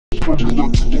from the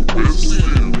look to the west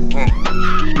end.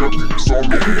 Got these all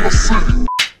over my city.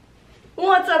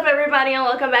 What's up, everybody, and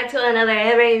welcome back to another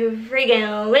every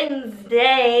freaking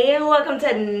Wednesday. Welcome to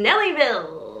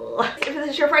Nellyville. If this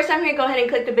is your first time here, go ahead and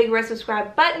click the big red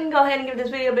subscribe button. Go ahead and give this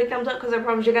video a big thumbs up because I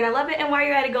promise you're gonna love it. And while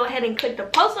you're at it, go ahead and click the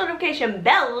post notification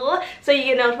bell so you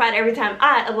get notified every time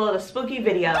I upload a spooky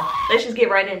video. Let's just get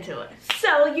right into it.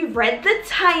 So you've read the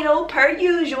title per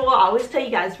usual. I always tell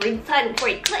you guys, read the title before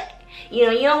you click. You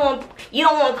know, you don't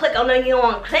want to click on nothing you don't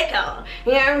want to click on.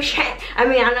 You know what I'm saying? I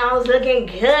mean, I know I was looking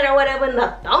good or whatever in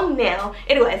the thumbnail.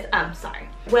 Anyways, I'm sorry.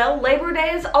 Well, Labor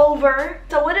Day is over.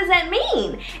 So what does that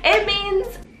mean? It means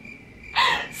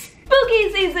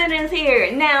spooky season is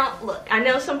here. Now, look, I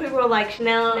know some people are like,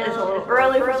 Chanel, it's a little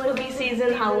early for spooky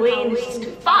season. Halloween is just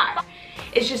too far.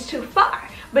 It's just too far.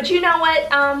 But you know what?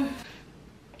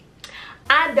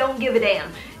 I don't give a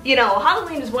damn. You know,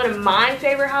 Halloween is one of my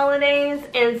favorite holidays,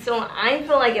 and so I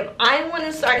feel like if I want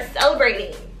to start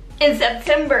celebrating in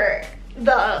September,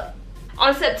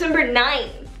 on September 9th,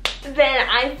 then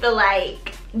I feel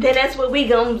like then that's what we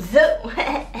gonna do.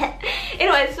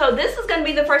 Anyway, so this is gonna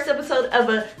be the first episode of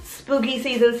a spooky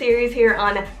season series here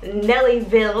on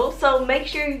Nellyville. So make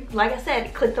sure, like I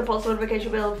said, click the post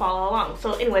notification bell and follow along.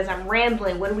 So anyways, I'm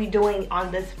rambling. What are we doing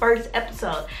on this first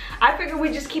episode? I figured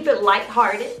we just keep it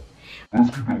lighthearted.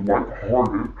 Let's keep it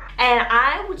lighthearted. And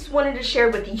I just wanted to share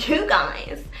with you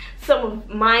guys some of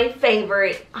my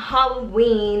favorite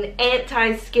Halloween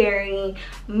anti-scary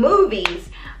movies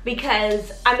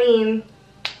because, I mean,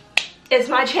 it's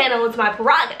my channel, it's my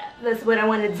prerogative. That's what I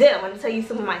want to do. I want to tell you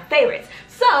some of my favorites.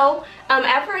 So,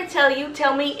 after I tell you,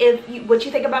 tell me what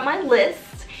you think about my list.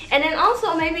 And then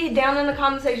also maybe down in the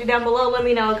comment section down below, let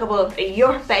me know a couple of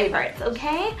your favorites,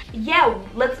 okay? Yeah,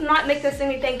 let's not make this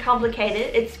anything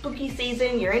complicated. It's spooky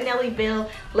season, you're in Nellyville.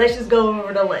 Let's just go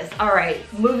over the list. All right,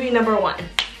 movie number 1.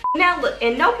 Now look,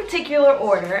 in no particular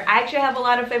order, I actually have a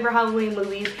lot of favorite Halloween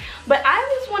movies, but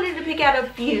I just wanted to pick out a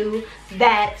few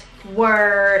that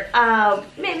were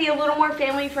maybe a little more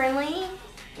family friendly.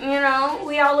 You know,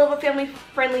 we all love a family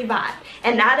friendly vibe,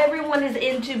 and not everyone is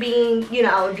into being, you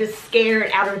know, just scared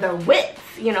out of their wits.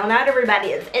 You know, not everybody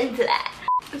is into that.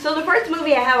 So the first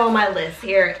movie I have on my list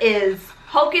here is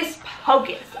Hocus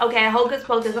Pocus. Okay, Hocus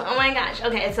Pocus. Oh my gosh.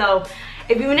 Okay, so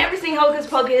if you've never seen Hocus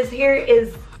Pocus, here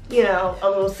is, you know, a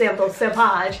little sample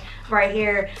right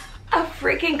here. A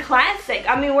freaking classic.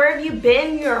 I mean, where have you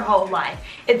been your whole life?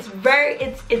 It's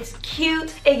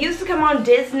cute. It used to come on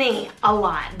Disney a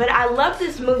lot, but I love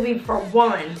this movie for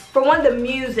one. For one, the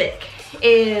music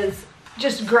is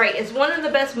just great. It's one of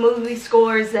the best movie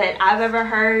scores that I've ever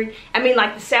heard. I mean,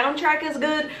 like, the soundtrack is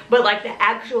good, but like the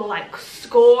actual like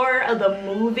score of the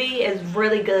movie is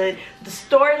really good. The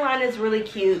storyline is really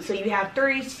cute. So you have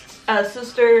 3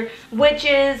 sister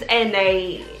witches, and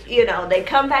they, you know, they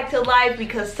come back to life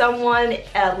because someone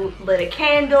lit a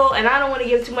candle. And I don't want to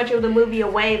give too much of the movie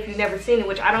away if you've never seen it,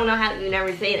 which I don't know how you've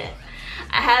never seen it.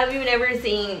 Have you never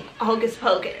seen Hocus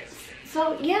Pocus?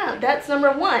 So yeah, that's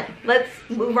number 1. Let's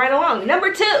move right along.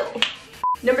 Number 2.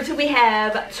 Number 2, we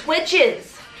have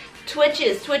Twitches.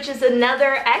 Twitches,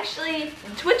 another, actually,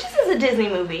 Twitches is a Disney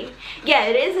movie. Yeah,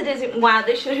 it is a Disney, wow,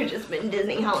 this should have just been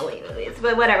Disney Halloween movies,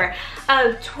 but whatever.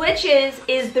 Twitches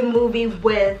is the movie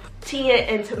with Tia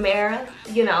and Tamara,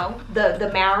 you know, the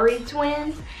Maori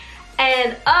twins.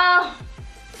 And,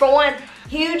 for one,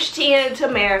 huge Tia and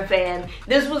Tamara fan.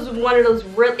 This was one of those,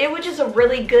 it was just a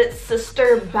really good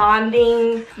sister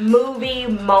bonding movie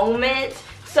moment.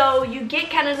 So you get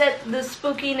kind of the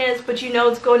spookiness, but you know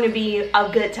it's going to be a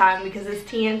good time because it's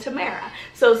Tia and Tamara.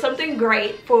 So something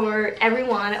great for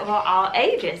everyone of all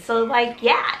ages. So like,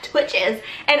 yeah, Twitches.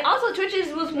 And also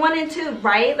Twitches was 1 and 2,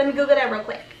 right? Let me Google that real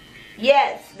quick.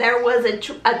 Yes, there was a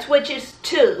Twitches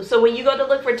 2. So when you go to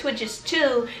look for Twitches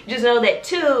 2, just know that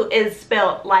 2 is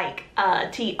spelled like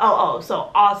T-O-O.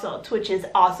 So also, Twitches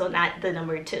also, not the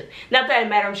number 2. Not that it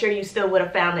matters, I'm sure you still would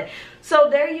have found it. So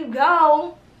there you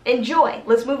go. Enjoy.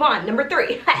 Let's move on. Number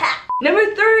 3.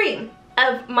 Number 3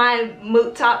 of my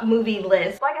top movie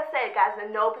list. Like I said, guys,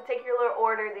 in no particular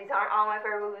order, these aren't all my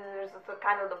favorite movies. These are just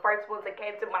kind of the first ones that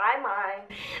came to my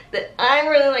mind that I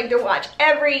really like to watch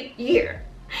every year.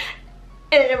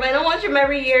 And if I don't watch them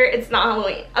every year, it's not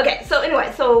Halloween. Okay, so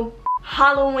anyway, so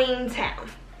Halloween Town.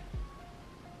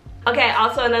 Okay,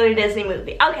 also another Disney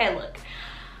movie. Okay, look.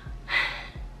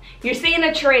 You're seeing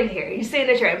a trend here. You're seeing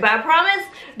a trend. But I promise,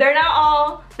 they're not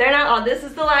all. This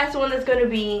is the last one that's going to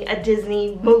be a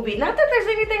Disney movie. Not that there's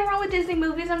anything wrong with Disney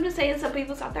movies. I'm just saying some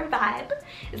people's not their vibe.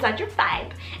 It's not your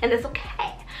vibe. And that's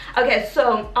okay. Okay,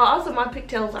 so also my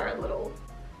pigtails are a little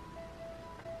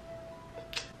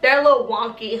They're a little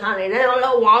wonky, honey. They're a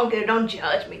little wonky. Don't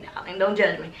judge me, darling. Don't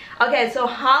judge me. Okay, so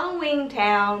Halloween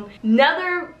Town.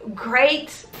 Another great,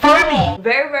 funny,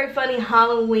 very, very funny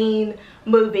Halloween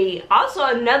movie. Also,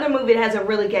 another movie that has a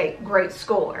really great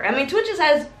score. I mean, Twitches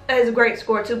has a great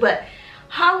score too, but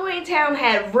Halloween Town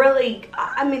had really,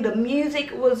 I mean, the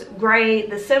music was great,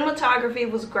 the cinematography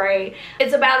was great.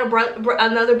 It's about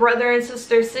another brother and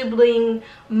sister sibling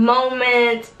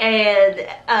moment and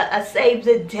a save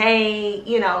the day,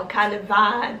 you know, kind of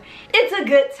vibe. It's a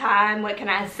good time, what can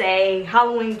I say?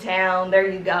 Halloween Town,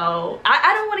 there you go.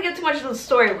 I don't want to give too much of the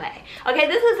story away. Okay,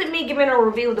 this isn't me giving a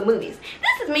review of the movies.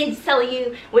 This is me just telling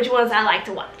you which ones I like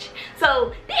to watch.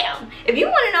 So, damn, if you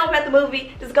want to know about the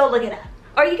movie, just go look it up.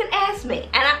 Or you can ask me,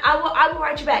 and I will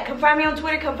write you back. Come find me on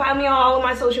Twitter, come find me on all of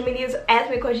my social medias. Ask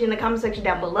me a question in the comment section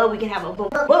down below. We can have a boom,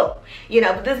 boom, boom. You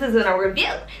know, but this isn't a review.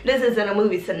 This isn't a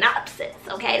movie synopsis,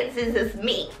 okay? This is just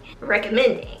me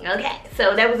recommending, okay?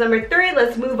 So that was number 3.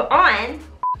 Let's move on.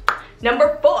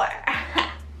 Number 4.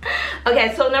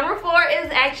 Okay, so number 4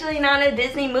 is actually not a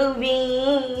Disney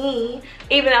movie,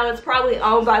 even though it's probably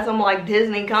owned by some like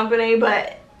Disney company,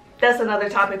 but that's another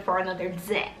topic for another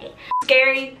day.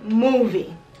 Scary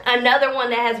movie. Another one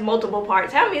that has multiple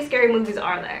parts. How many scary movies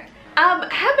are there?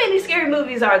 How many scary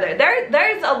movies are there?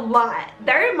 There's a lot.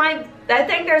 I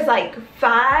think there's like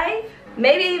 5,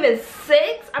 maybe even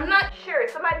 6. I'm not sure.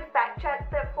 Somebody fact check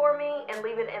that for me and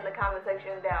leave it in the comment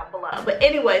section down below. But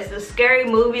anyways, the scary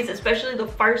movies, especially the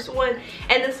first one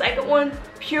and the second one,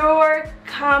 pure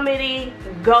comedy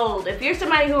gold. If you're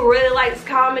somebody who really likes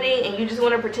comedy and you just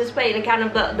want to participate in kind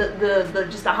of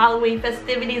just the Halloween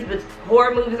festivities, but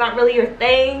horror movies aren't really your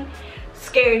thing,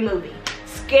 scary movie.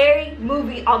 Scary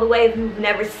movie all the way. If you've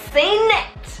never seen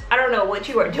it, I don't know what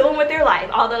you are doing with your life,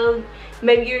 although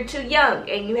maybe you're too young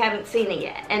and you haven't seen it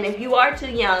yet. And if you are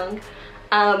too young,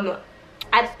 I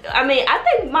mean,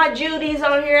 I think my Judy's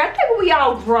on here. I think we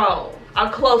all grown,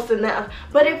 are close enough.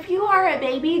 But if you are a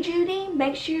baby Judy,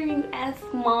 make sure you ask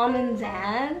mom and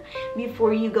dad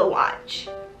before you go watch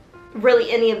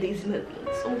really any of these movies,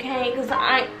 okay? Because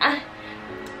I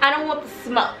don't want the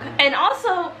smoke. And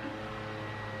also,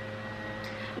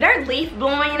 there's leaf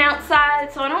blowing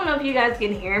outside, so I don't know if you guys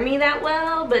can hear me that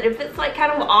well, but if it's like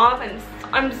kind of off,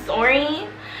 I'm sorry.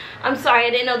 I'm sorry, I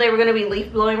didn't know they were gonna be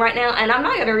leaf blowing right now, and I'm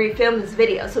not gonna refilm this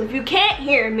video. So if you can't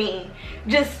hear me,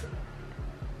 just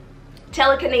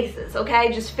telekinesis,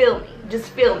 okay? Just feel me,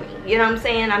 you know what I'm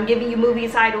saying? I'm giving you movie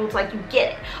titles like you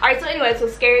get it. All right, so anyway, so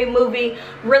scary movie,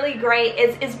 really great.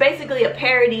 It's basically a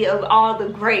parody of all the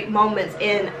great moments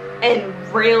in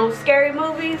real scary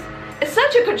movies. It's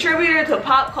such a contributor to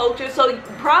pop culture, so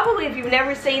probably if you've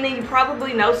never seen it, you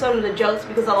probably know some of the jokes,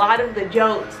 because a lot of the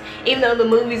jokes, even though the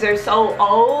movies are so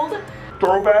old,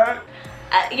 Throwback.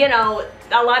 You know,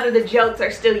 a lot of the jokes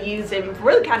are still used in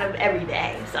really kind of every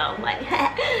day. So like,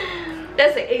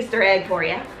 that's an Easter egg for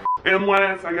you. And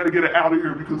last, I gotta get it out of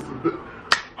here because of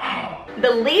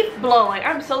the leaf blowing.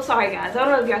 I'm so sorry, guys. I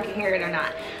don't know if y'all can hear it or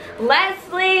not.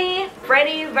 Lastly,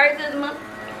 Freddy versus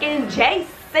motherfucking Jason.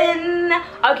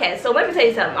 Okay, so let me tell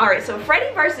you something. All right, so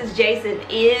Freddy versus Jason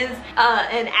is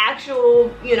an actual,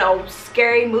 you know,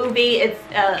 scary movie. It's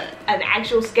an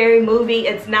actual scary movie.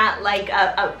 It's not like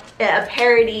a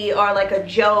parody or like a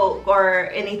joke or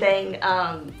anything.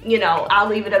 You know, I'll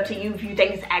leave it up to you if you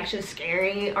think it's actually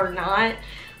scary or not.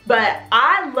 But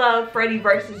I love Freddy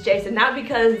versus Jason, not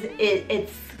because it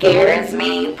scares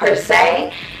me per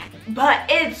se, but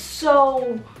it's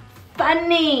so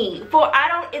funny.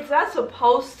 It's not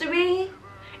supposed to be.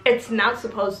 It's not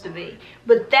supposed to be.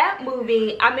 But that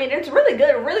movie, I mean, it's really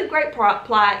good. Really great plot,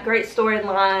 great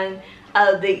storyline.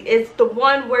 It's the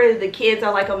one where the kids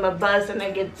are like on the bus and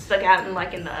they get stuck out in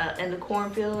like in the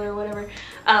cornfield or whatever.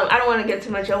 I don't want to give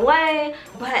too much away,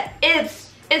 but it's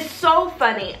so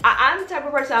funny. I'm the type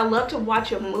of person, I love to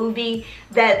watch a movie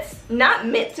that's not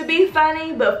meant to be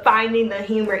funny, but finding the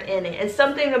humor in it. It's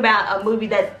something about a movie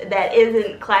that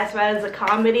isn't classified as a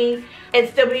comedy and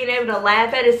still being able to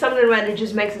laugh at it. Something about it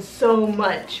just makes it so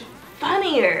much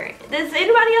funnier. Does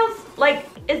anybody else, like,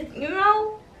 you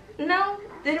know? No?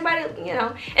 Does anybody, you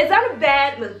know? It's not a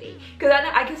bad movie. Because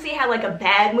I can see how like a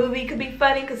bad movie could be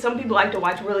funny, because some people like to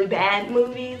watch really bad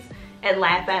movies and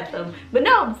laugh at them. But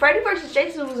no, Freddy vs.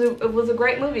 Jason was a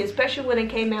great movie, especially when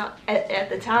it came out at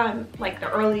the time, like the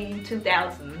early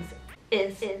 2000s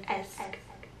ish,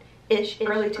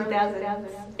 early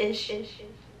 2000s ish.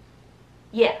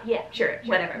 Yeah, sure,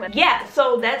 whatever. Yeah,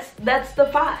 so that's the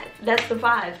 5. That's the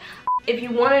 5. If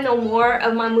you want to know more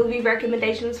of my movie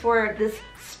recommendations for this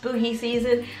spooky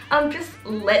season, just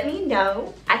let me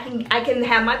know. I can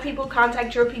have my people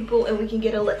contact your people and we can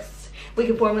get a list. we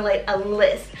can formulate a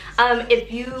list.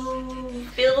 If you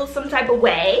feel some type of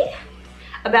way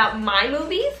about my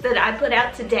movies that I put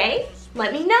out today,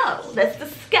 let me know. Let's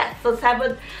discuss. Let's have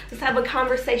a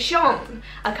conversation.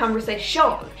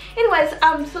 Anyways,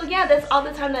 so yeah, that's all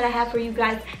the time that I have for you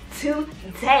guys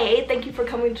today. Thank you for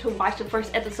coming to watch the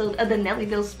first episode of the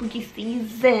Nellyville spooky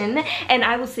season, and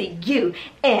I will see you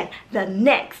in the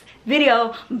next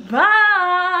video.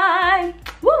 Bye.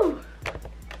 Woo.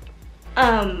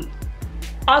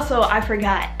 Also, I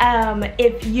forgot,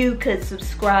 if you could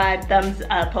subscribe, thumbs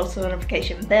up, post the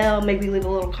notification bell, maybe leave a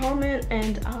little comment,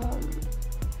 and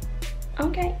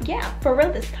okay, yeah, for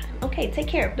real this time. Okay, take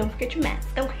care. Don't forget your mask.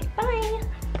 Okay, bye.